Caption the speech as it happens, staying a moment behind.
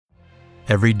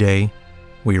Every day,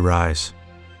 we rise,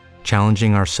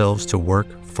 challenging ourselves to work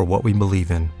for what we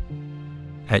believe in.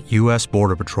 At U.S.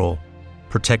 Border Patrol,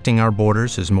 protecting our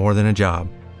borders is more than a job.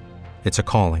 It's a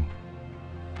calling.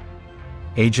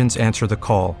 Agents answer the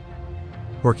call,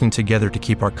 working together to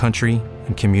keep our country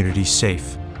and communities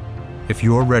safe. If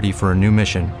you're ready for a new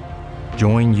mission,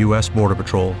 join U.S. Border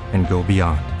Patrol and go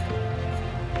beyond.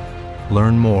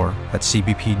 Learn more at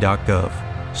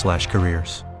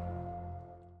cbp.gov/careers.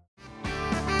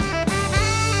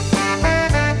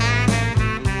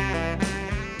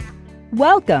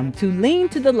 Welcome to Lean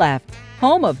to the Left,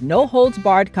 home of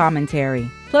no-holds-barred commentary,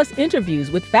 plus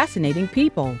interviews with fascinating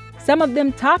people. Some of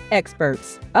them top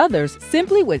experts, others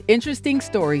simply with interesting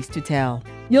stories to tell.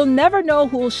 You'll never know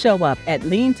who'll show up at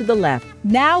Lean to the Left.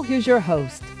 Now here's your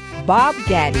host, Bob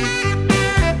Gatty.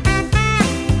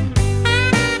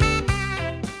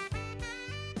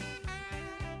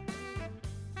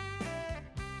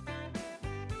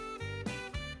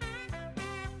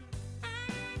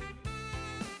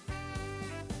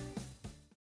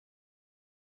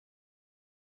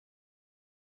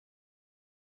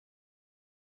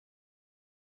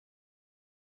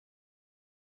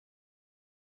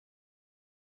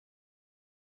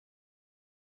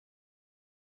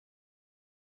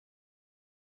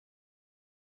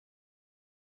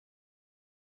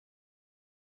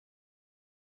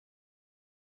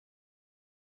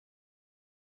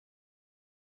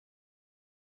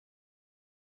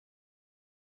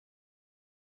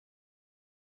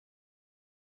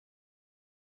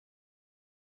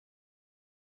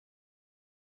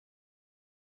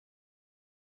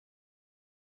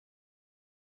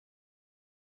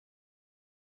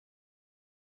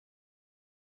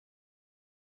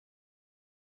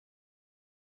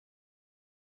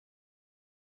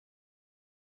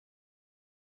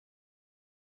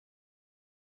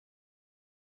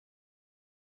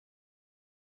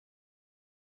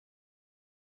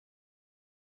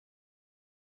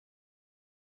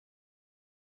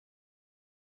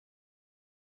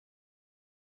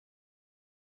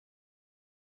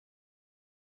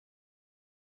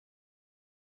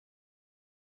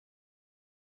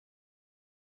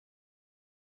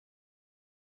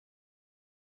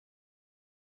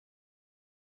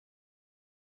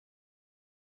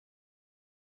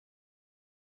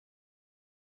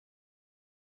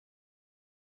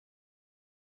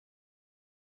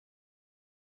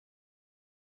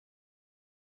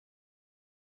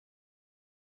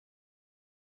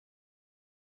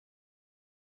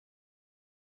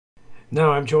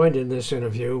 Now I'm joined in this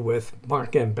interview with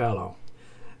Mark Gambello,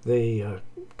 the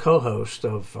co-host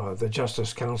of the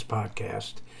Justice Counts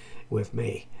podcast with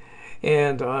me,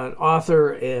 and an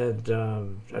author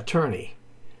and attorney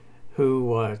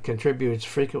who contributes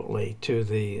frequently to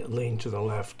the Lean to the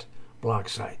Left blog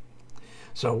site.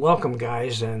 So welcome,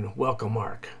 guys, and welcome,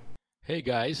 Mark. Hey,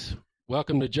 guys.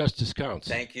 Welcome to Justice Counts.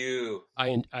 Thank you.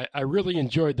 I really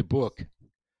enjoyed the book,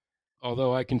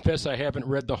 although I confess I haven't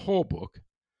read the whole book.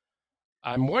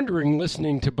 I'm wondering,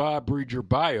 listening to Bob read your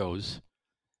bios,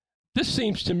 this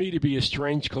seems to me to be a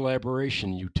strange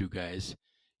collaboration, you two guys.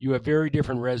 You have very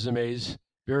different resumes,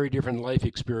 very different life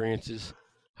experiences.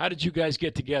 How did you guys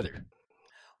get together?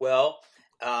 Well,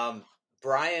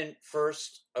 Brian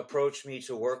first approached me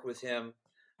to work with him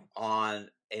on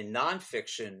a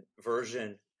nonfiction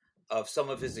version of some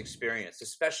of his experience,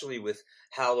 especially with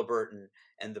Halliburton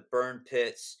and the burn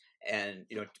pits, and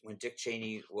when Dick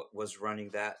Cheney was running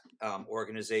that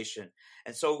organization.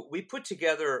 And so we put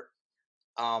together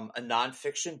a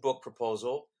nonfiction book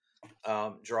proposal,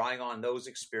 drawing on those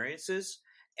experiences,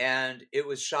 and it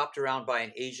was shopped around by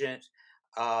an agent,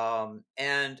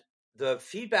 and the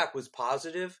feedback was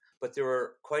positive, but there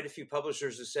were quite a few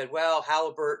publishers who said, well,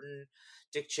 Halliburton,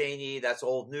 Dick Cheney, that's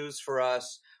old news for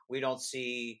us. We don't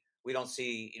see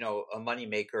a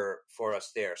moneymaker for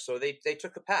us there. So they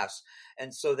took a pass.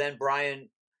 And so then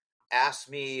Brian asked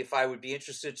me if I would be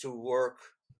interested to work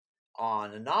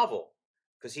on a novel,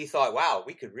 because he thought, wow,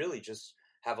 we could really just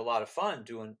have a lot of fun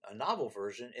doing a novel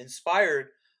version inspired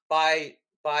by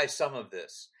some of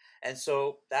this. And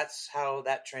so that's how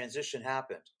that transition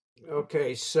happened.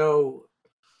 Okay, so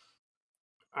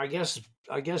I guess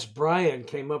Brian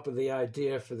came up with the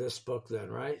idea for this book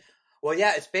then, right? Well,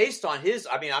 yeah, it's based on his.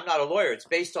 I mean, I'm not a lawyer. It's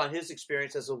based on his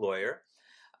experience as a lawyer,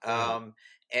 but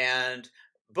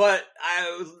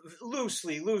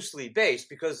loosely based,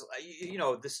 because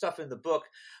the stuff in the book.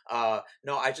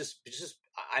 No, I'm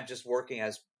just working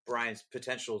as Brian's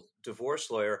potential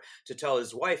divorce lawyer to tell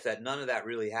his wife that none of that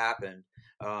really happened.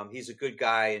 He's a good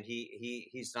guy, and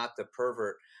he's not the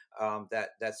pervert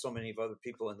that so many of other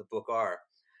people in the book are.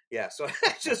 Yeah, so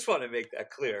I just want to make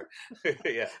that clear.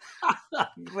 Yeah.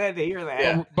 I'm glad to hear that.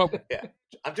 Yeah. But, Yeah.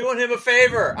 I'm doing him a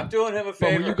favor. but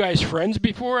were you guys friends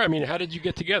before? I mean, how did you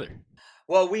get together?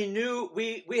 Well,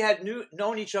 we had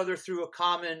known each other through a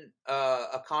common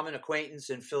acquaintance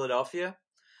in Philadelphia,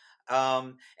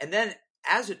 and then,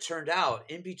 as it turned out,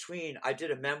 in between, I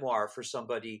did a memoir for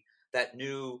somebody that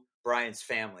knew Brian's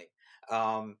family.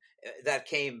 That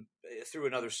came through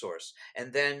another source,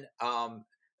 and then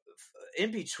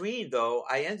in between, though,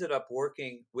 I ended up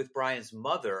working with Brian's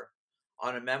mother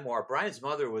on a memoir. Brian's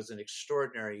mother was an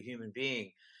extraordinary human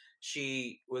being.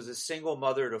 She was a single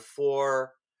mother to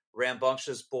 4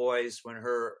 rambunctious boys when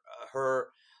her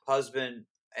husband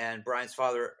and Brian's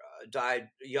father died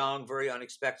young, very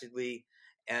unexpectedly,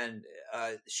 and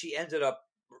she ended up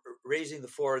raising the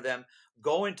 4 of them,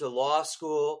 going to law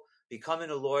school, becoming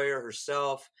a lawyer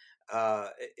herself. And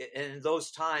in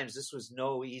those times, this was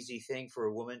no easy thing for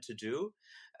a woman to do.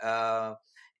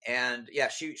 And yeah,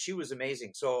 she was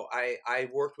amazing. So I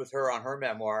worked with her on her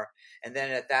memoir, and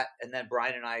then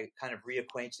Brian and I kind of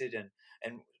reacquainted, and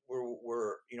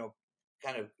we're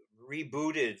kind of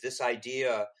rebooted this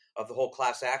idea of the whole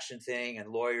class action thing and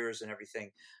lawyers and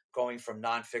everything, going from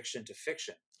nonfiction to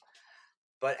fiction.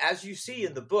 But as you see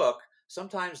in the book,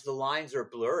 sometimes the lines are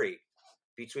blurry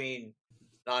between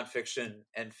nonfiction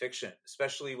and fiction,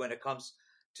 especially when it comes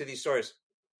to these stories.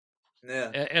 Yeah.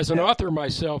 As an author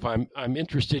myself, I'm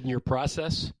interested in your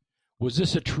process. Was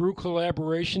this a true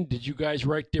collaboration? Did you guys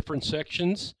write different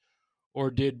sections,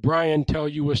 or did Brian tell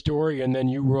you a story and then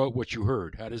you wrote what you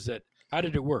heard? How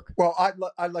did it work? Well,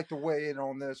 I'd like to weigh in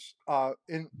on this.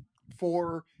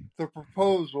 For the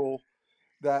proposal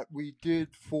that we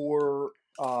did for,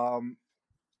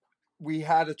 we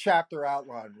had a chapter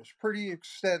outline. It was pretty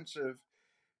extensive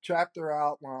chapter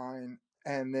outline,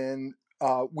 and then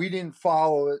we didn't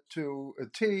follow it to a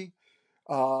T.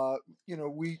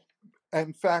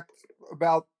 In fact,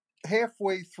 about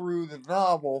halfway through the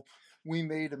novel, we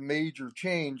made a major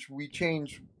change. We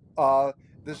changed the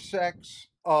sex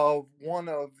of one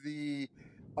of the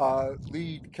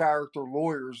lead character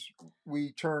lawyers.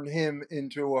 We turned him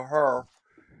into a her,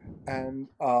 and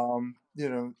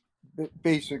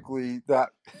basically that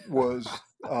was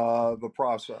the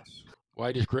process.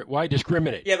 Why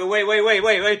discriminate? Yeah, but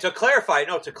wait. To clarify,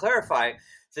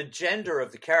 the gender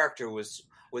of the character was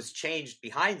changed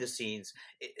behind the scenes.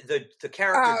 The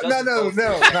character doesn't no.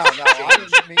 I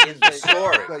didn't mean in the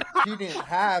story. Like, she didn't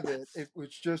have it. It was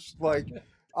just like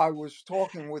I was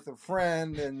talking with a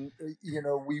friend, and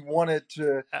we wanted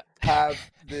to have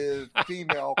the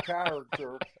female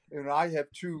character, and I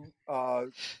have 2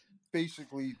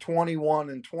 basically 21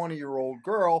 and 20-year-old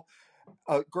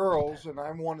girls, and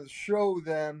I wanted to show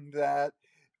them that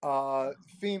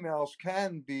females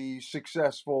can be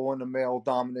successful in a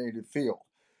male-dominated field,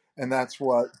 and that's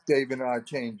what David and I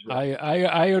changed.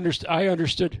 I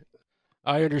understood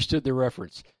the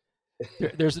reference.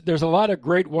 There's a lot of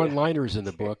great one-liners in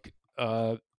the book.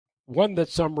 One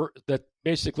that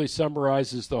basically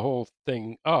summarizes the whole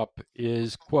thing up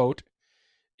is, quote,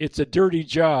 "It's a dirty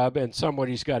job and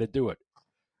somebody's got to do it."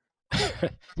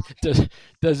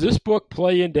 Does this book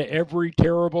play into every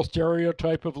terrible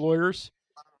stereotype of lawyers?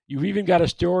 You've even got a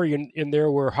story in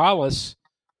there where Hollis,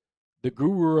 the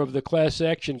guru of the class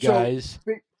action guys,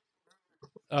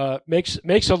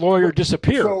 makes a lawyer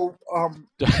disappear. So,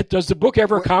 does the book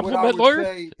ever compliment lawyers? What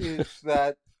I would say is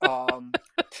that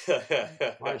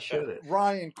Why should it?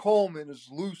 Ryan Coleman is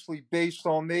loosely based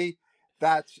on me.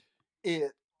 That's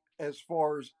it. As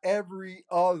far as every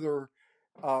other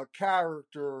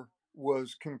character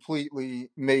was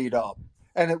completely made up,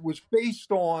 and it was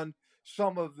based on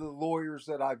some of the lawyers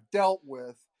that I've dealt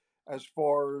with as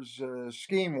far as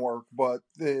scheme work, but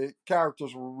the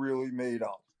characters were really made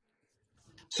up.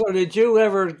 So did you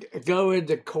ever go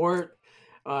into court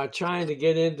trying to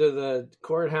get into the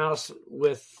courthouse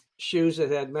with shoes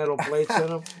that had metal plates in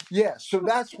them? Yeah, so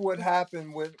that's what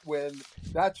happened when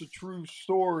that's a true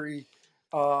story.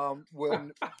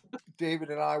 When David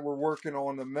and I were working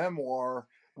on the memoir,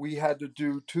 we had to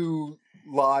do 2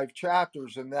 live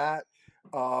chapters, and that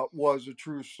was a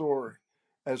true story.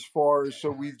 As far as, so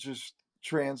we just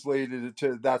translated it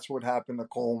to, that's what happened to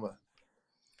Coleman.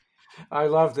 I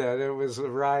love that. It was a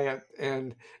riot.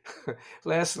 And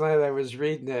last night I was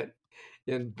reading it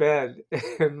in bed,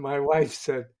 and my wife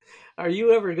said, "Are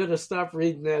you ever going to stop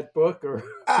reading that book, or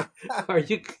are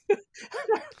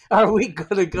we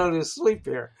going to go to sleep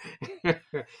here?"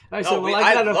 I said, "Well,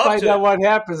 I got to find out what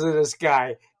happens to this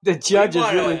guy. The judge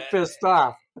is really pissed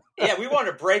off." Yeah, we want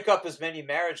to break up as many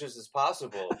marriages as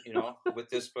possible, with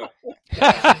this book.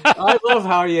 I love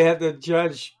how you had the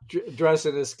judge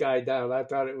dressing this guy down. I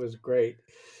thought it was great.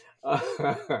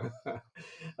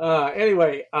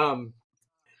 Anyway,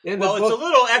 in the Well, it's book, a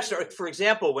little extra. For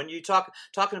example, when you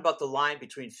talking about the line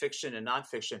between fiction and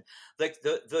nonfiction, like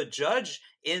the judge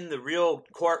in the real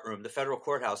courtroom, the federal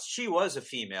courthouse, she was a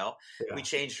female. Yeah. We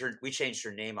changed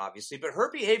her name, obviously, but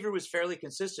her behavior was fairly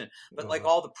consistent. But like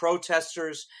all the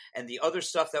protesters and the other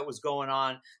stuff that was going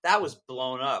on, that was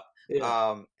blown up.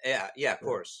 Yeah. Of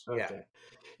course. Okay. Yeah.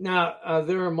 Now,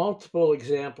 there are multiple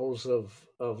examples of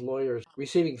lawyers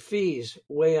receiving fees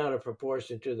way out of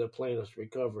proportion to the plaintiff's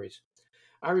recoveries.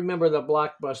 I remember the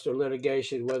Blockbuster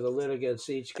litigation where the litigants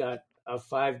each got a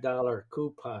 $5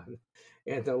 coupon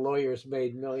and the lawyers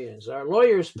made millions. Are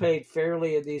lawyers paid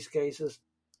fairly in these cases,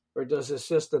 or does the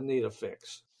system need a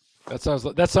fix? That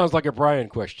sounds like a Brian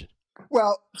question.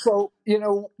 Well, so,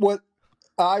 what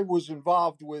I was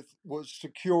involved with was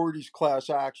securities class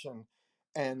action.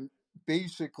 And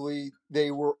basically, they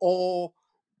were all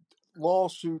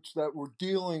lawsuits that were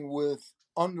dealing with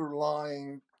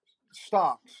underlying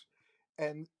stocks.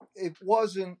 And it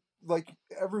wasn't like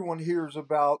everyone hears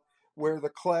about where the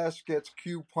class gets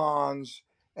coupons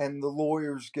and the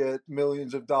lawyers get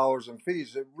millions of dollars in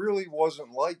fees. It really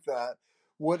wasn't like that.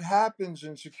 What happens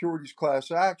in securities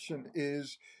class action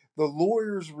is the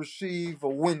lawyers receive a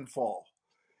windfall.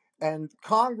 And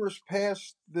Congress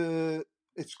passed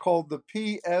it's called the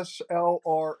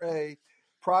PSLRA,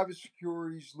 Private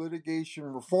Securities Litigation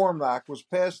Reform Act, was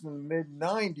passed in the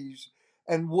mid-90s.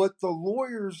 And what the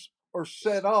lawyers are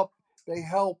set up, they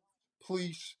help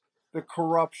police the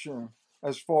corruption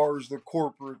as far as the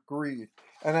corporate greed.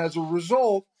 And as a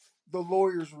result, the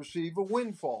lawyers receive a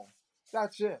windfall.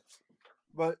 That's it.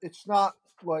 But it's not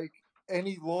like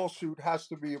any lawsuit has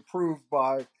to be approved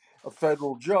by a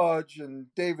federal judge. And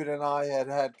David and I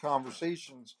had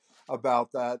conversations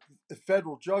about that. The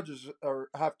federal judges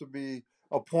have to be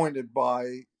appointed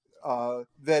by,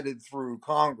 vetted through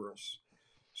Congress.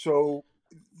 So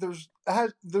there's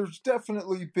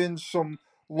definitely been some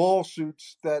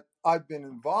lawsuits that I've been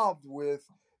involved with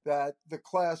that the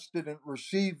class didn't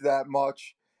receive that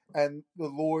much, and the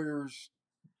lawyers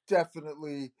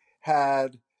definitely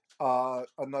had a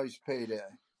nice payday.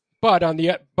 But on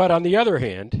the other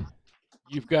hand,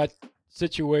 you've got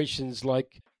situations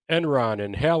like Enron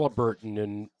and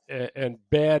Halliburton and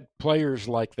bad players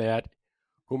like that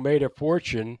who made a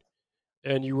fortune,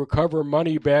 and you recover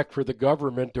money back for the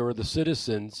government or the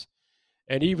citizens.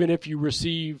 And even if you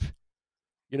receive,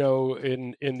 in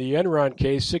the Enron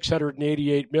case,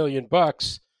 $688 million,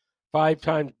 5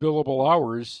 times billable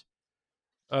hours,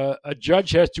 a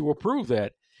judge has to approve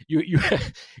that. You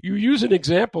use an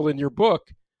example in your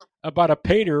book about a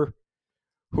painter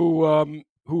who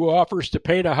offers to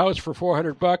paint a house for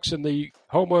 $400 and the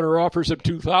homeowner offers him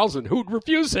 $2,000. Who'd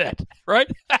refuse that,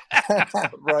 right?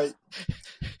 Right.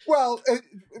 Well,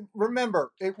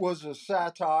 remember, it was a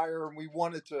satire, and we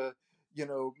wanted to,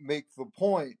 make the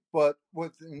point. But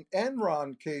with an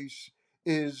Enron case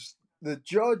is the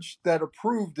judge that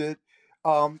approved it.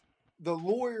 The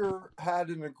lawyer had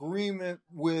an agreement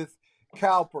with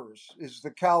CalPERS, is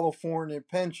the California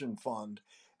Pension Fund,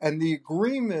 and the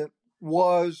agreement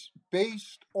was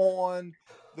based on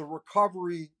the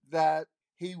recovery that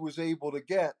he was able to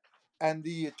get. And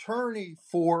the attorney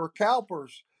for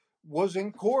CalPERS was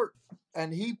in court,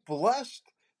 and he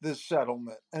blessed this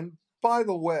settlement. And by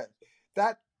the way,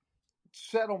 that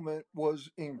settlement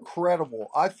was incredible.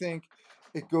 I think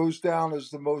it goes down as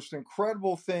the most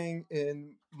incredible thing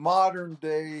in modern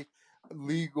day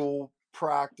legal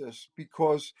practice,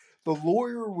 because the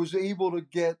lawyer was able to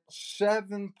get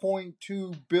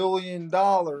 $7.2 billion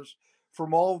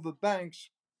from all the banks,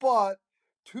 but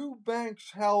 2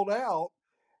 banks held out.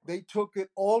 They took it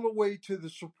all the way to the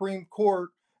Supreme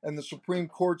Court, and the Supreme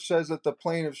Court says that the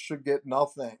plaintiffs should get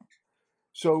nothing.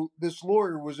 So this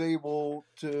lawyer was able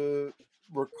to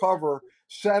recover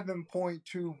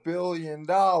 $7.2 billion,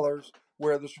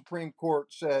 where the Supreme Court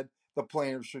said the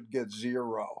plaintiff should get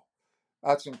 0.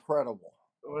 That's incredible.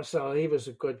 So he was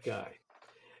a good guy.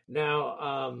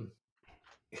 Now,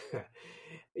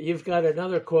 you've got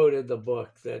another quote in the book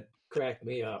that cracked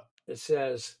me up. It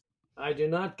says, "I do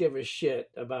not give a shit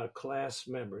about class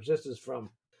members." This is from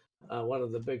one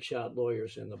of the big shot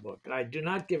lawyers in the book. "I do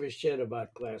not give a shit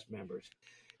about class members.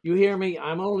 You hear me?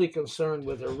 I'm only concerned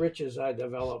with the riches I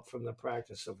develop from the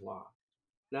practice of law."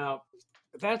 Now,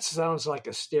 that sounds like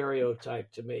a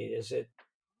stereotype to me. Is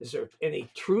there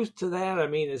any truth to that? I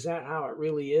mean, is that how it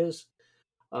really is?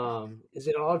 Is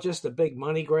it all just a big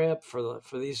money grab for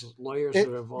these lawyers that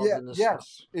are involved in this stuff?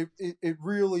 Yes, it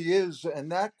really is.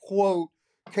 And that quote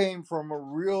came from a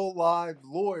real live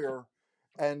lawyer,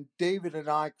 and David and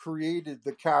I created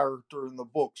the character in the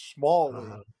book,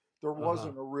 Smalley. There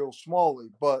wasn't a real Smalley,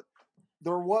 but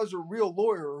there was a real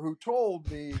lawyer who told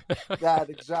me that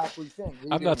exactly thing.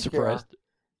 I'm not surprised.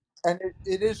 And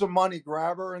it is a money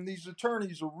grabber, and these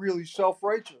attorneys are really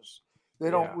self-righteous. They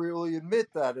don't really admit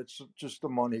that it's just a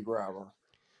money grabber.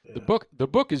 Yeah. The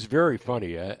book is very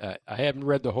funny. I haven't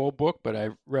read the whole book, but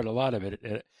I've read a lot of it.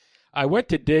 And I went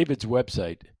to David's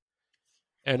website,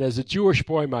 and as a Jewish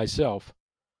boy myself,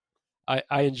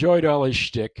 I enjoyed all his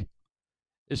shtick,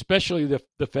 especially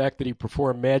the fact that he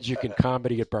performed magic and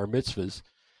comedy at bar mitzvahs.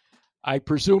 I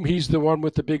presume he's the one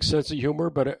with the big sense of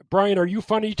humor. But Brian, are you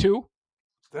funny too?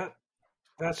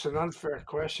 That's an unfair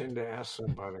question to ask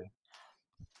somebody.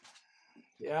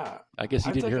 Yeah, I guess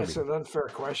he didn't hear me. I think it's an unfair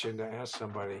question to ask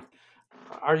somebody.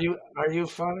 Are you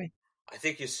funny? I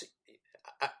think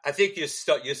you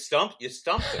stumped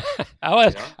him.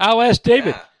 I'll ask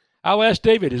David. Yeah. I'll ask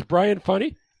David. Is Brian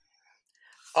funny?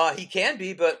 He can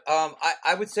be, but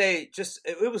I would say just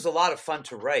it was a lot of fun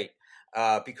to write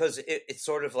because it's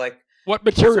sort of like what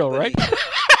material, right?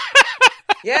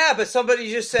 Yeah, but somebody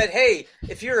just said, hey,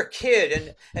 if you're a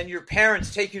kid and your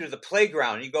parents take you to the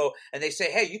playground and you go and they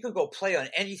say, hey, you can go play on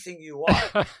anything you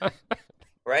want,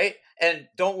 right? And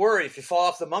don't worry, if you fall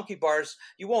off the monkey bars,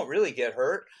 you won't really get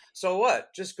hurt. So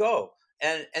what? Just go.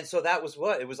 And so that was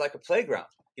what? It was like a playground.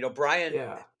 You know, Brian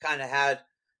kind of had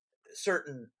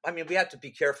we had to be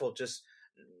careful just,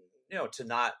 to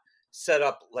not set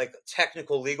up like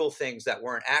technical legal things that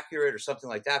weren't accurate or something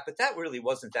like that. But that really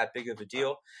wasn't that big of a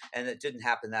deal. And it didn't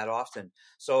happen that often.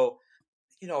 So,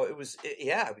 we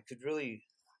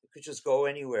could just go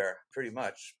anywhere pretty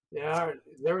much. Yeah.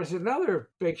 There was another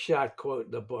big shot quote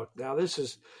in the book. Now this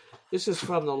is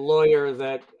from the lawyer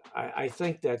that I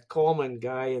think that Coleman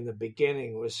guy in the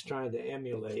beginning was trying to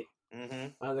emulate.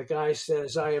 Mm-hmm. The guy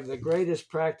says, I have the greatest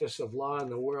practice of law in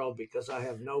the world because I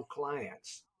have no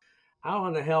clients. How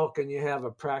in the hell can you have a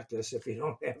practice if you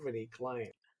don't have any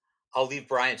clients? I'll leave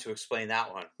Brian to explain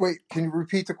that one. Wait, can you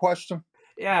repeat the question?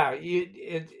 Yeah,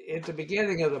 at the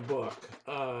beginning of the book,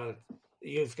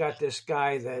 you've got this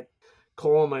guy that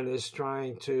Coleman is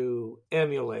trying to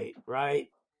emulate, right?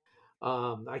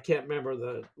 I can't remember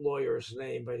the lawyer's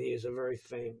name, but he is a very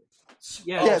famous.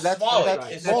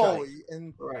 That's Smalley.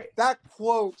 And that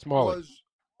quote was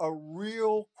a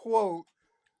real quote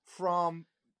from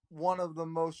one of the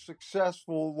most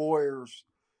successful lawyers,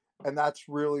 and that's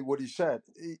really what he said.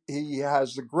 He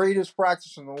has the greatest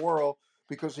practice in the world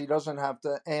because he doesn't have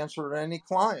to answer any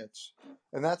clients,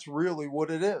 and that's really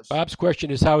what it is. Bob's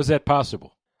question is, how is that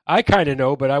possible? I kind of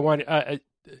know, but I want.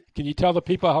 Can you tell the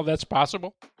people how that's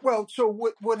possible? Well, so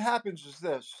what happens is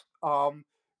this: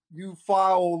 you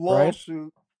file a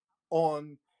lawsuit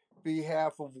on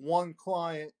behalf of one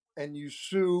client, and you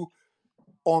sue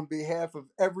on behalf of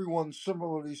everyone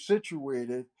similarly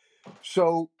situated.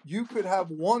 So you could have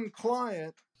one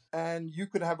client and you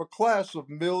could have a class of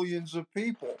millions of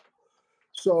people.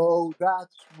 So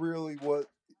that's really what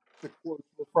the quote's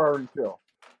referring to.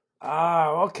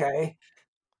 Okay.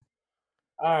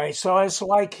 All right. So it's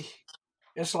like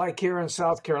here in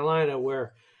South Carolina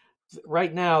where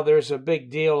right now there's a big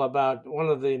deal about one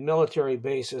of the military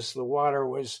bases. The water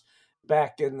was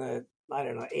back in the,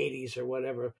 80s or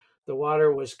whatever. The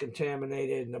water was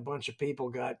contaminated and a bunch of people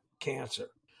got cancer.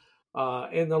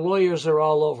 And the lawyers are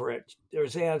all over it.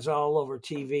 There's ads all over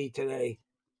TV today.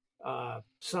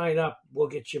 Sign up, we'll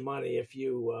get you money if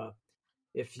you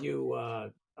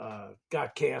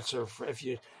got cancer. If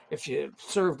you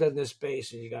served on this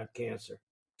base and you got cancer.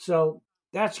 So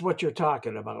that's what you're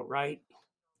talking about, right?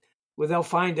 Well,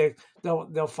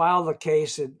 they'll file the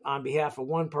case on behalf of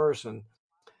one person.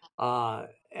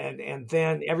 And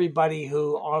then everybody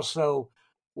who also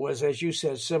was, as you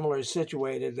said, similarly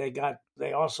situated,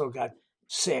 they also got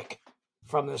sick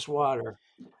from this water.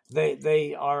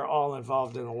 They are all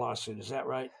involved in the lawsuit. Is that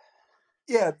right?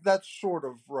 Yeah, that's sort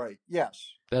of right. Yes,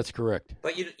 that's correct.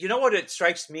 But you know what? It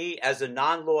strikes me as a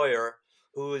non-lawyer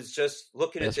who is just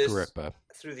looking at this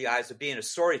through the eyes of being a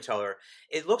storyteller.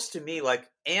 It looks to me like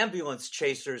ambulance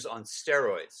chasers on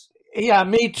steroids. Yeah,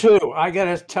 me too. I got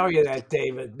to tell you that,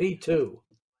 David. Me too.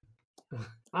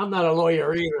 I'm not a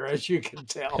lawyer either, as you can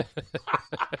tell.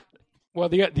 Well,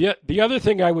 the other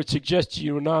thing I would suggest to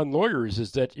you non-lawyers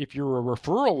is that if you're a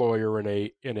referral lawyer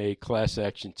in a class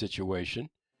action situation,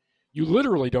 you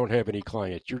literally don't have any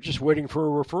clients. You're just waiting for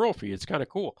a referral fee. It's kind of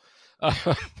cool.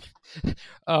 I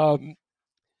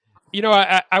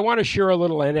want to share a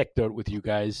little anecdote with you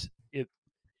guys.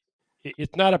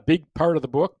 it's not a big part of the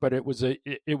book, but it was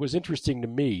interesting to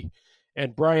me.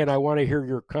 And Brian, I want to hear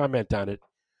your comment on it.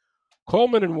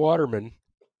 Coleman and Waterman,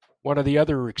 one of the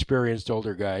other experienced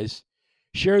older guys,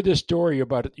 shared this story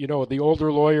about, the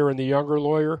older lawyer and the younger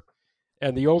lawyer,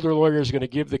 and the older lawyer is going to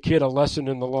give the kid a lesson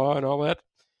in the law and all that.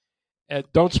 And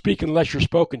don't speak unless you're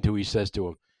spoken to, he says to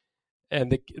him.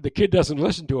 And the kid doesn't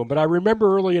listen to him. But I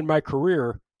remember early in my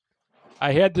career,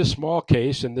 I had this small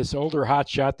case and this older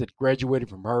hotshot that graduated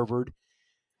from Harvard,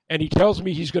 and he tells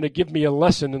me he's going to give me a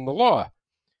lesson in the law.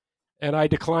 And I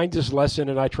declined his lesson,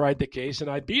 and I tried the case, and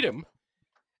I beat him.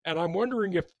 And I'm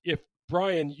wondering if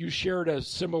Brian, you shared a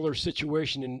similar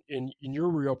situation in your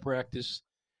real practice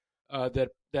that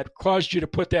caused you to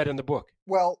put that in the book.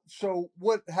 Well, so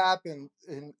what happened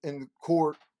in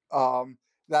court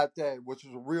that day, which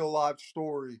is a real live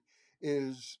story,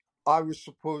 is I was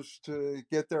supposed to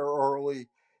get there early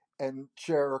and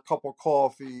share a cup of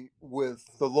coffee with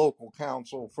the local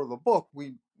counsel for the book.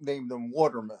 We named them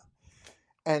Waterman.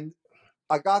 And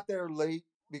I got there late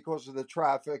because of the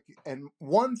traffic. And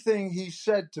one thing he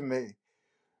said to me,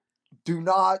 do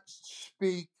not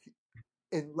speak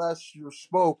unless you're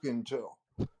spoken to.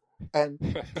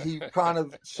 And he kind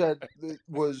of said it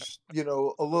was,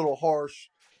 a little harsh.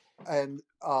 And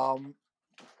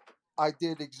I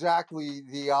did exactly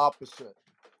the opposite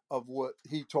of what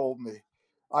he told me.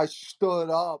 I stood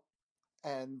up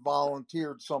and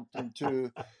volunteered something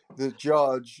to the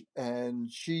judge,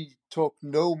 and she took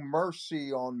no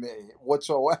mercy on me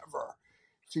whatsoever.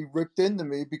 She ripped into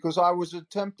me because I was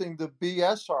attempting to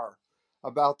BS her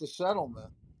about the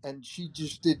settlement, and she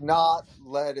just did not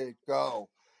let it go.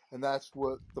 And that's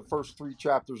what the first 3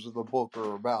 chapters of the book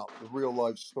are about, the real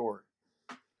life story.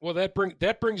 Well,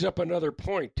 that brings up another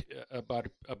point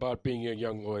about being a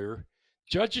young lawyer.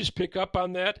 Judges pick up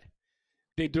on that.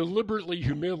 They deliberately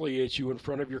humiliate you in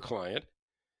front of your client.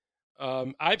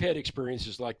 I've had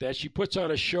experiences like that. She puts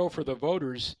on a show for the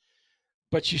voters,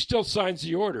 but she still signs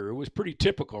the order. It was pretty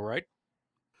typical, right?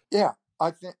 Yeah,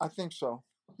 I think so.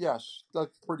 Yes,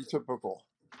 that's pretty typical.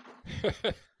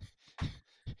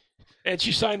 And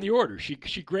she signed the order.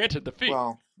 She granted the fee.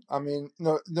 Well, I mean,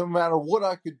 no matter what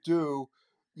I could do,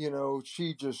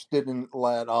 she just didn't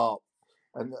let up,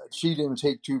 and she didn't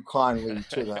take too kindly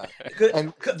to that.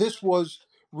 And this was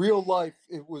real life.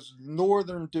 It was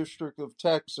Northern District of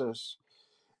Texas,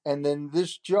 and then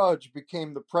this judge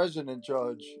became the president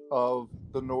judge of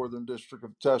the Northern District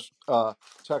of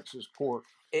Texas court.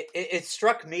 It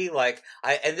struck me like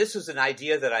and this was an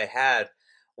idea that I had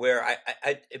where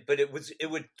but it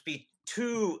would be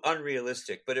too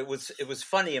unrealistic, but it was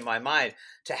funny in my mind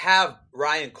to have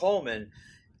Ryan Coleman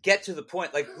get to the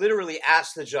point, like literally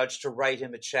ask the judge to write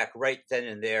him a check right then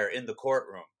and there in the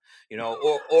courtroom,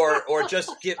 or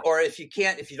just or if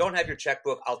you don't have your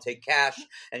checkbook, I'll take cash,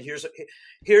 and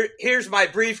here's my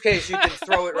briefcase. You can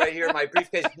throw it right here in my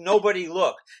briefcase. Nobody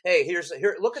look. Hey, here.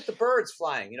 Look at the birds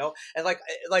flying. And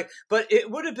but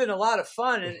it would have been a lot of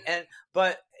fun,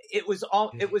 but it was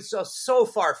so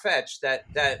far fetched that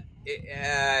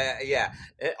yeah.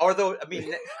 Although I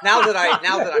mean, now that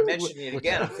I'm mentioning it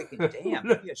again, I'm thinking, damn,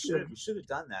 maybe we should have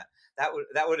done that. That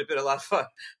would have been a lot of fun.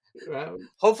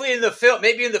 Hopefully in the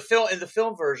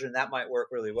film version that might work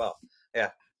really well.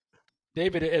 Yeah.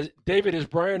 David, as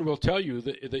Brian will tell you,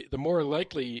 the more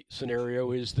likely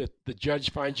scenario is that the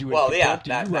judge finds you in contempt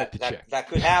and you write the check. That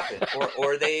could happen,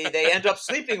 or they end up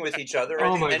sleeping with each other,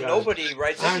 and nobody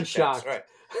writes any checks. Right.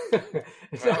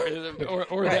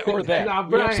 or that. Now,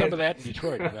 Brian, we have some of that in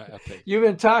Detroit, I think. You've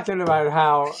been talking about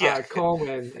how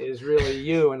Coleman is really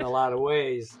you in a lot of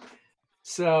ways.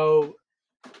 So,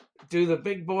 do the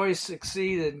big boys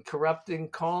succeed in corrupting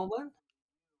Coleman?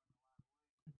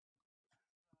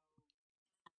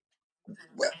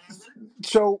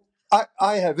 So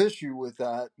I have issue with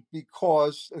that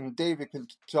because, and David can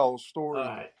tell a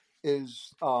story,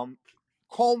 is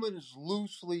Coleman is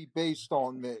loosely based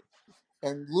on me.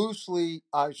 And loosely,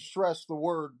 I stress the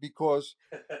word because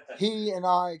he and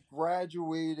I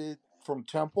graduated from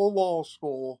Temple Law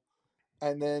School,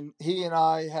 and then he and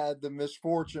I had the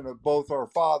misfortune of both our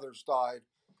fathers died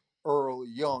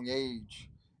young age.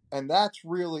 And that's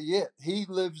really it. He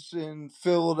lives in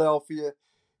Philadelphia.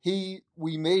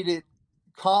 We made it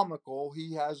comical.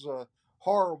 He has a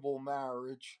horrible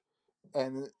marriage,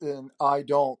 and I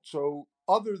don't. So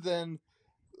other than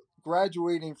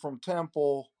graduating from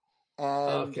Temple,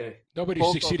 and nobody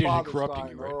succeeded in corrupting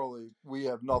you, right? Early, we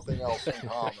have nothing else in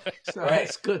common. So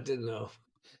that's good to know.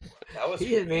 He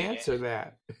didn't answer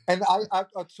that. And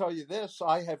I'll tell you this: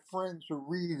 I have friends who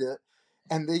read it,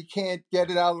 and they can't get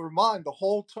it out of their mind the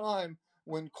whole time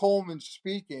when Coleman's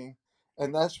speaking,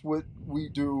 and that's what we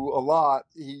do a lot.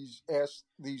 He's asked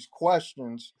these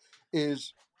questions.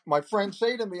 Is my friends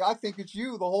say to me, I think it's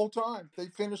you the whole time. They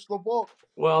finished the book.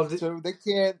 Well, So they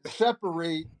can't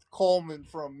separate Coleman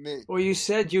from me. well, you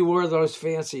said you wore those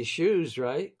fancy shoes,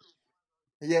 right?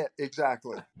 Yeah,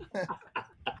 exactly.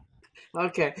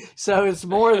 Okay, so it's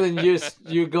more than just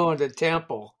you going to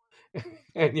temple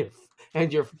and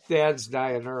your dad's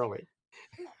dying early.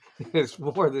 It's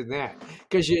more than that,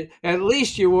 because at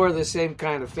least you wore the same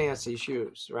kind of fancy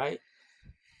shoes, right?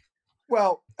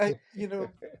 Well,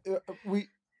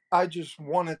 I just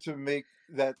wanted to make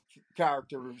that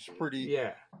character was pretty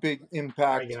Yeah. big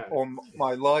impact on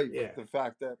my life. Yeah. The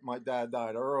fact that my dad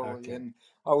died early, Okay. and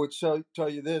I would tell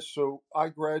you this. So I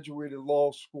graduated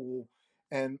law school,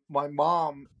 and my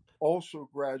mom also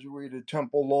graduated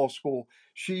Temple Law School.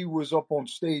 She was up on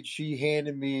stage. She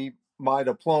handed me my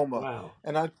diploma. Wow.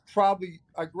 And I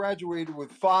graduated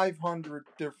with 500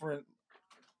 different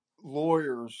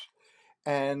lawyers,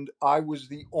 and I was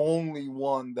the only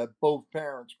one that both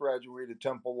parents graduated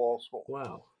Temple Law School.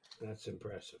 Wow, that's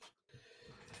impressive.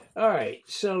 All right,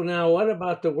 so now what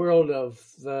about the world of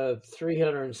the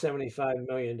 $375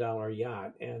 million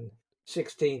yacht and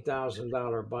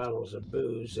 $16,000 bottles of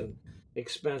booze and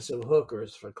expensive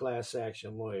hookers for class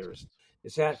action lawyers?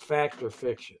 Is that fact or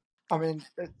fiction? I mean,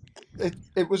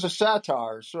 it was a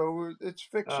satire, so it's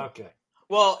fiction. Okay.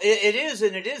 Well, it is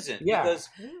and it isn't. Yeah. Because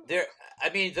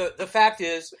the fact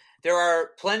is there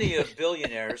are plenty of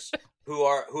billionaires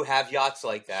who have yachts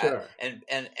like that, Sure.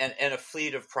 and a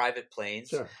fleet of private planes,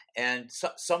 Sure. and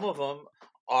some of them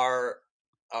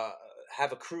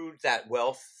have accrued that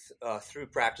wealth through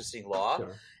practicing law.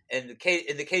 Sure. In the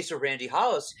case of Randy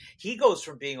Hollis, he goes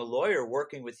from being a lawyer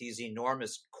working with these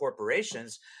enormous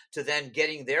corporations to then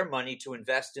getting their money to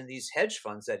invest in these hedge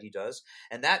funds that he does,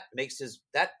 and that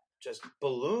just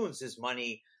balloons his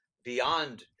money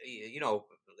beyond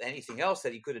anything else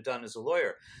that he could have done as a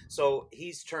lawyer. So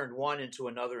he's turned one into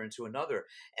another,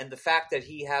 and the fact that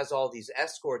he has all these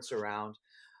escorts around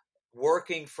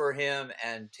working for him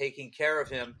and taking care of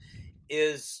him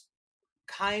is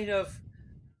kind of,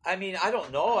 I mean, I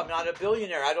don't know. I'm not a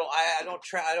billionaire. I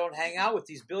don't hang out with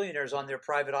these billionaires on their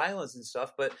private islands and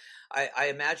stuff. But I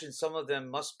imagine some of them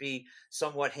must be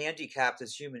somewhat handicapped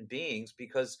as human beings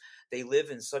because they live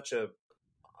in such a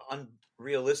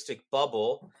unrealistic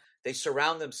bubble. They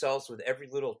surround themselves with every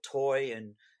little toy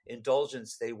and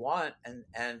indulgence they want,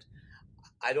 and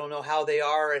I don't know how they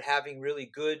are at having really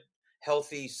good,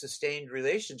 healthy, sustained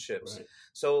relationships. Right.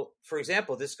 So, for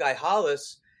example, this guy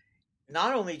Hollis.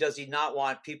 Not only does he not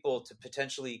want people to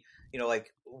potentially,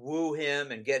 woo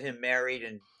him and get him married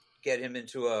and get him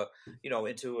into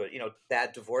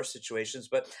bad divorce situations,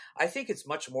 but I think it's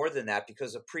much more than that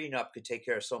because a prenup could take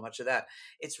care of so much of that.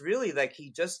 It's really like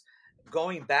he just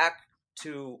going back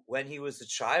to when he was a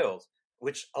child,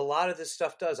 which a lot of this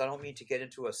stuff does. I don't mean to get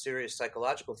into a serious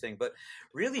psychological thing, but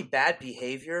really bad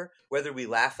behavior, whether we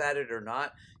laugh at it or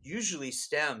not, usually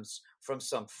stems from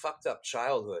some fucked up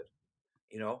childhood,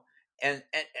 And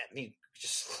I mean,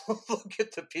 just look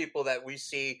at the people that we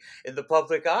see in the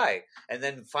public eye, and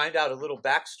then find out a little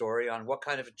backstory on what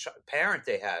kind of parent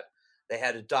they had. They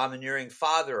had a domineering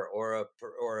father, or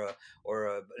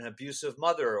an abusive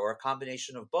mother, or a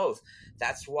combination of both.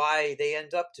 That's why they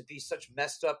end up to be such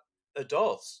messed up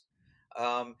adults.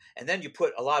 And then you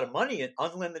put a lot of money,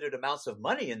 unlimited amounts of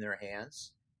money in their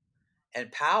hands,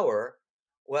 and power.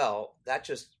 Well, that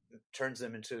just turns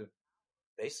them into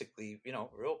basically,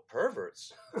 real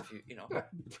perverts.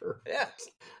 Yeah.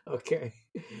 Okay.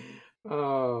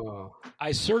 Oh.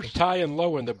 I searched high and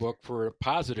low in the book for a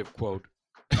positive quote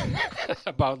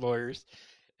about lawyers,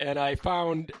 and I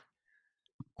found,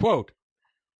 quote,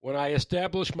 "When I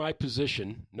establish my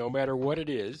position, no matter what it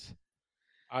is,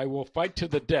 I will fight to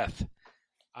the death.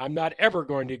 I'm not ever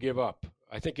going to give up."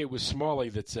 I think it was Smalley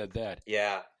that said that.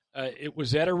 Yeah.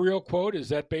 Was that a real quote? Is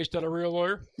that based on a real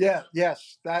lawyer? Yeah,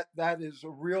 yes, that is a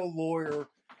real lawyer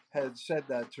had said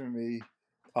that to me,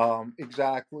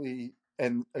 exactly.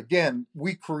 And again,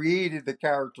 we created the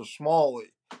character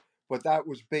Smalley, but that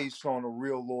was based on a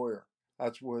real lawyer.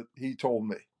 That's what he told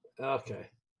me. Okay.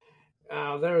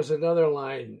 There was another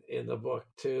line in the book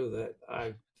too that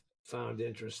I found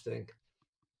interesting.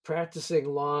 Practicing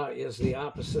law is the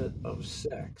opposite of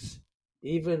sex.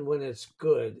 Even when it's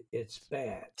good, it's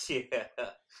bad. Yeah.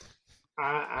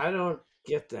 I don't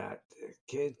get that.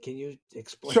 Can you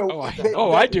explain? So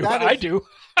I do. I do.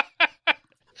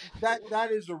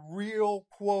 That is a real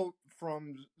quote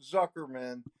from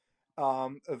Zuckerman,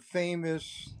 a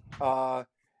famous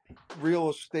real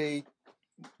estate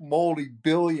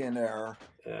multi-billionaire,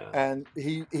 Yeah. and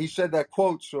he said that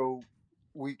quote. So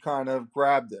we kind of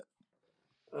grabbed it.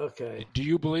 Okay. Do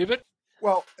you believe it?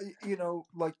 Well,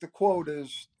 like the quote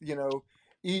is,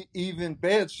 even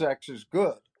bad sex is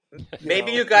good.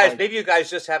 Maybe you guys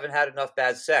just haven't had enough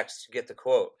bad sex to get the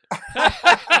quote.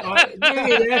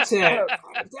 Maybe that's it.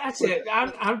 That's it.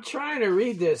 I'm trying to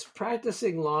read this.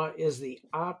 Practicing law is the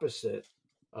opposite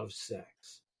of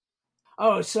sex.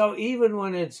 Oh, so even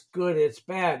when it's good, it's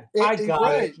bad. I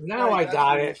got it. Now I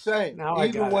got it. Now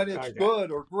even when it's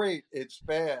good or great, it's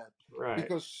bad. Right.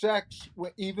 Because sex,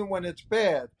 even when it's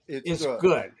bad, it's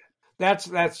good. That's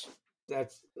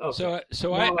okay.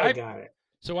 So I got it.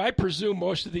 So I presume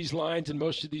most of these lines and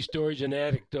most of these stories and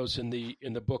anecdotes in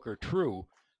the book are true.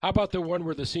 How about the one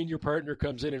where the senior partner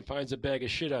comes in and finds a bag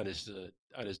of shit on his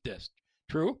desk?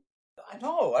 True?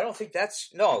 No, I don't think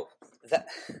that's not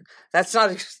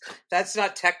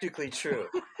technically true.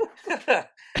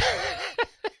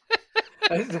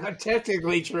 That's not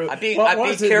technically true. I'm being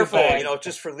careful,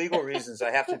 just for legal reasons.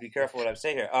 I have to be careful what I'm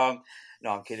saying here. No,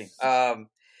 I'm kidding.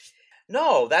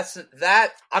 No,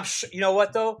 I'm sure. You know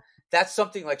what though? That's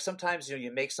something like sometimes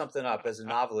you make something up as a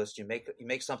novelist. You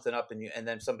make something up and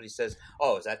then somebody says,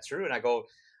 "Oh, is that true?" And I go,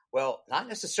 "Well, not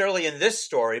necessarily in this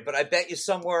story, but I bet you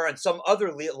somewhere in some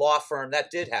other law firm that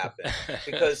did happen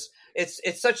because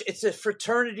it's a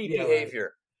fraternity behavior."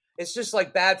 Right. It's just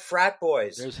like bad frat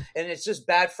boys. And it's just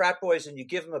bad frat boys, and you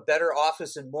give them a better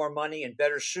office and more money and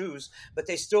better shoes, but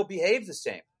they still behave the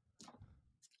same.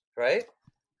 Right?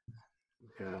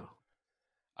 Yeah.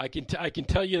 I can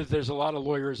tell you that there's a lot of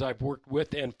lawyers I've worked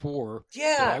with and for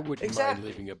that I wouldn't mind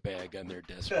leaving a bag on their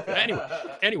desk.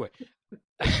 Anyway.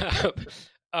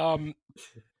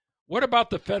 What about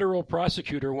the federal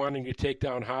prosecutor wanting to take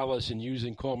down Hollis and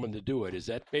using Coleman to do it? Is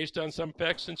that based on some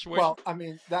facts and situation? Well, I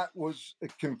mean, that was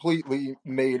completely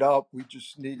made up. We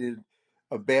just needed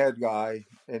a bad guy.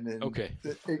 And then,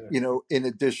 in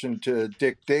addition to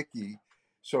Dick Dickey.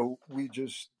 So we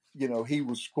just, he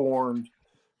was scorned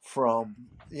from,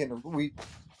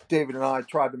 David and I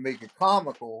tried to make it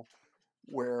comical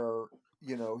where,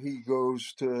 he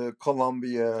goes to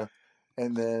Columbia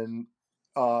and then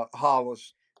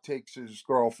Hollis takes his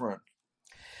girlfriend.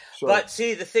 So, but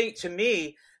see, the thing to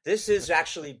me, this is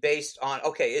actually based on,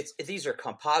 these are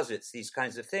composites, these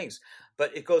kinds of things,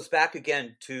 but it goes back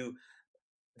again to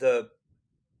the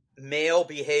male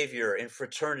behavior in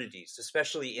fraternities,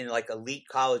 especially in like elite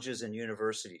colleges and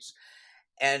universities.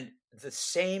 And the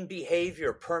same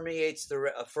behavior permeates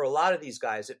for a lot of these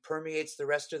guys, it permeates the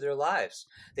rest of their lives.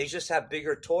 They just have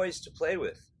bigger toys to play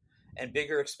with and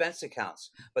bigger expense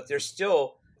accounts, but they're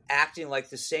still acting like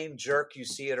the same jerk you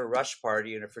see at a rush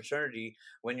party in a fraternity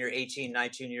when you're 18,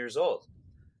 19 years old.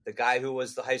 The guy who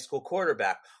was the high school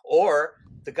quarterback, or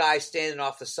the guy standing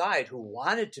off the side who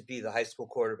wanted to be the high school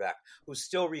quarterback, who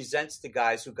still resents the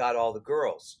guys who got all the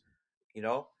girls.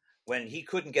 When he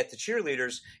couldn't get the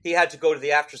cheerleaders, he had to go to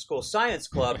the after school science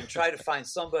club and try to find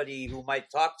somebody who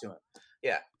might talk to him.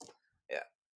 Yeah.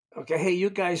 Okay. Hey, you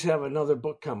guys have another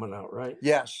book coming out, right?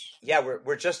 Yes. Yeah,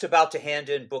 we're just about to hand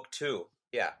in book 2.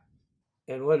 Yeah.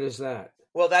 And what is that?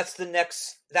 Well, that's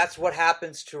what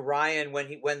happens to Ryan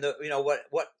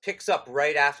what picks up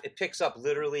right after, it picks up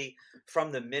literally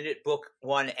from the minute book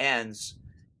 1 ends.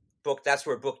 That's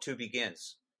where book 2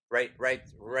 begins. Right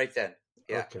then.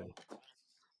 Yeah.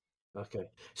 Okay.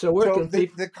 So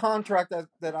the contract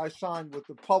that I signed with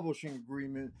the publishing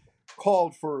agreement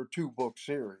called for a 2-book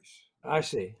series. I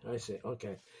see.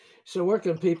 Okay. So where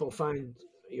can people find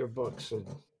your books and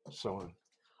so on?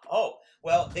 Oh,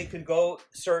 well, they can go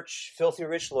search Filthy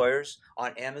Rich Lawyers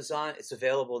on Amazon. It's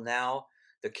available now.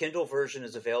 The Kindle version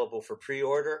is available for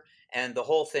pre-order. And the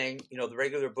whole thing, the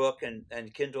regular book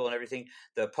and Kindle and everything,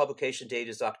 the publication date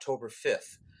is October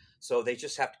 5th. So they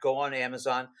just have to go on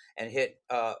Amazon and hit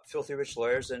Filthy Rich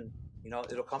Lawyers and,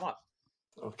 it'll come up.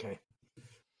 Okay.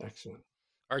 Excellent.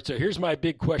 All right, so here's my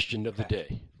big question of the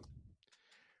day.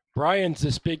 Brian's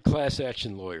this big class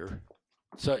action lawyer.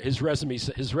 So his resume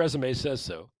says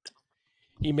so.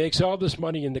 He makes all this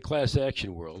money in the class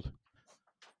action world.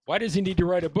 Why does he need to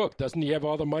write a book? Doesn't he have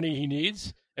all the money he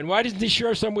needs? And why doesn't he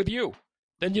share some with you?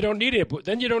 Then you don't need a book.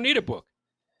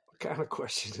 What kind of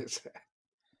question is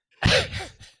that?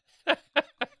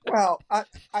 Well, I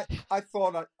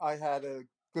thought I had a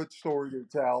good story to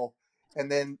tell, and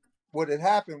then what had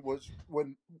happened was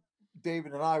when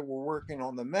David and I were working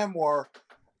on the memoir,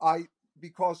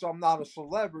 because I'm not a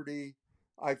celebrity,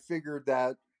 I figured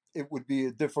that it would be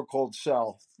a difficult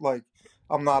sell. Like,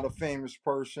 I'm not a famous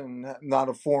person, not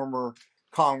a former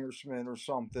congressman or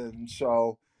something.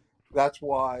 So that's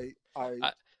why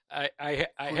I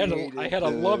had a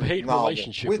love-hate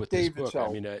relationship with this book. Help.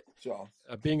 I mean,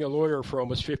 being a lawyer for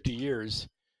almost 50 years,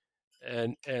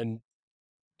 and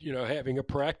having a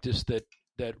practice that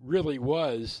really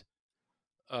was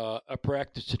a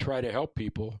practice to try to help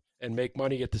people and make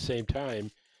money at the same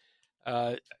time.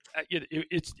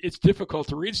 It's difficult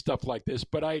to read stuff like this,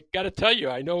 but I got to tell you,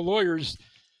 I know lawyers,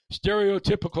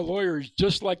 stereotypical lawyers,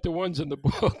 just like the ones in the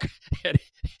book,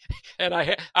 and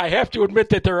I have to admit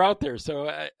that they're out there.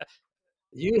 So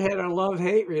you had a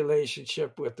love-hate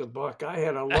relationship with the book. I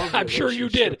had a love. I'm sure you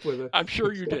did. With it. I'm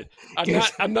sure you did.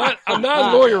 I'm not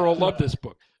a lawyer who'll love this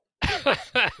book.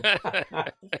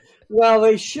 Well,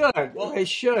 they should. They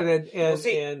should,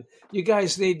 and you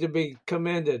guys need to be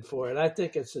commended for it. I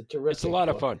think it's a terrific. It's a lot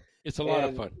book. of fun. It's a lot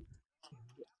of fun.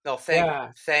 No,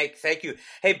 thank you.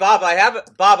 Hey, Bob, I have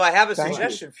a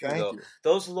suggestion for you though.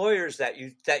 Those lawyers that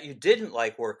you didn't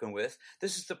like working with,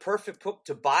 this is the perfect book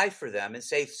to buy for them and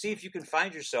see if you can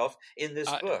find yourself in this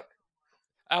book.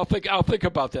 I'll think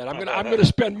about that. I'm gonna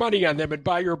spend money on them and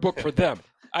buy your book for them.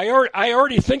 I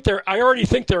already think they're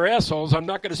assholes. I'm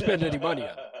not going to spend any money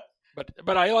on them.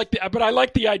 But I like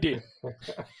the idea.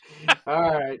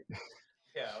 All right.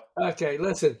 Yeah. Okay,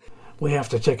 listen. We have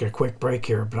to take a quick break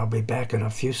here, but I'll be back in a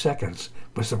few seconds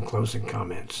with some closing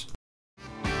comments.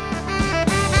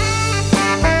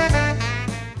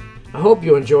 I hope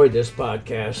you enjoyed this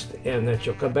podcast and that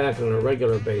you'll come back on a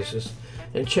regular basis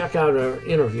and check out our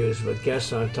interviews with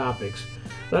guests on topics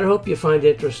that I hope you find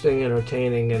interesting,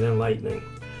 entertaining, and enlightening.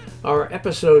 Our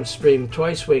episodes stream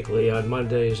twice weekly on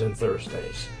Mondays and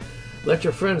Thursdays. Let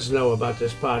your friends know about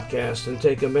this podcast and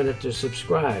take a minute to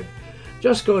subscribe.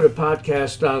 Just go to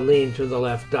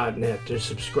podcast.leantotheleft.net to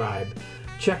subscribe.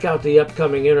 Check out the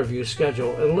upcoming interview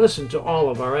schedule and listen to all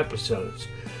of our episodes.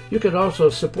 You can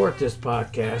also support this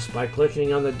podcast by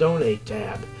clicking on the Donate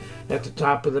tab at the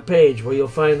top of the page, where you'll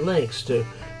find links to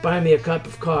Buy Me a Cup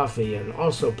of Coffee and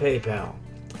also PayPal.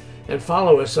 And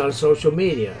follow us on social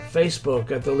media,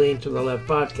 Facebook at the Lean to the Left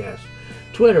Podcast,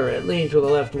 Twitter at Lean to the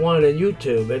Left 1, and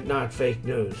YouTube at Not Fake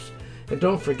News. And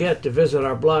don't forget to visit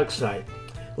our blog site,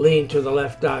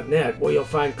 leantotheleft.net, where you'll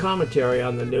find commentary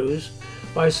on the news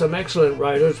by some excellent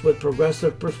writers with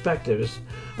progressive perspectives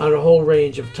on a whole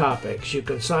range of topics. You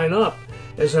can sign up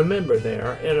as a member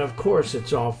there, and of course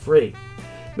it's all free.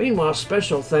 Meanwhile,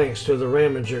 special thanks to the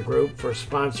Raminger Group for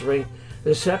sponsoring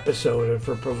this episode and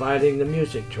for providing the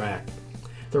music track.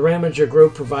 The Raminger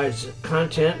Group provides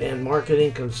content and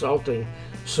marketing consulting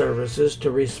services to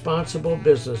responsible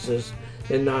businesses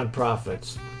and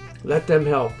nonprofits. Let them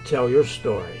help tell your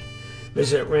story.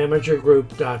 Visit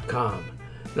RamingerGroup.com.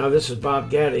 Now this is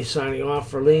Bob Gaddy signing off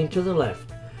for Lean to the Left.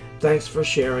 Thanks for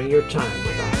sharing your time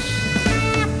with us.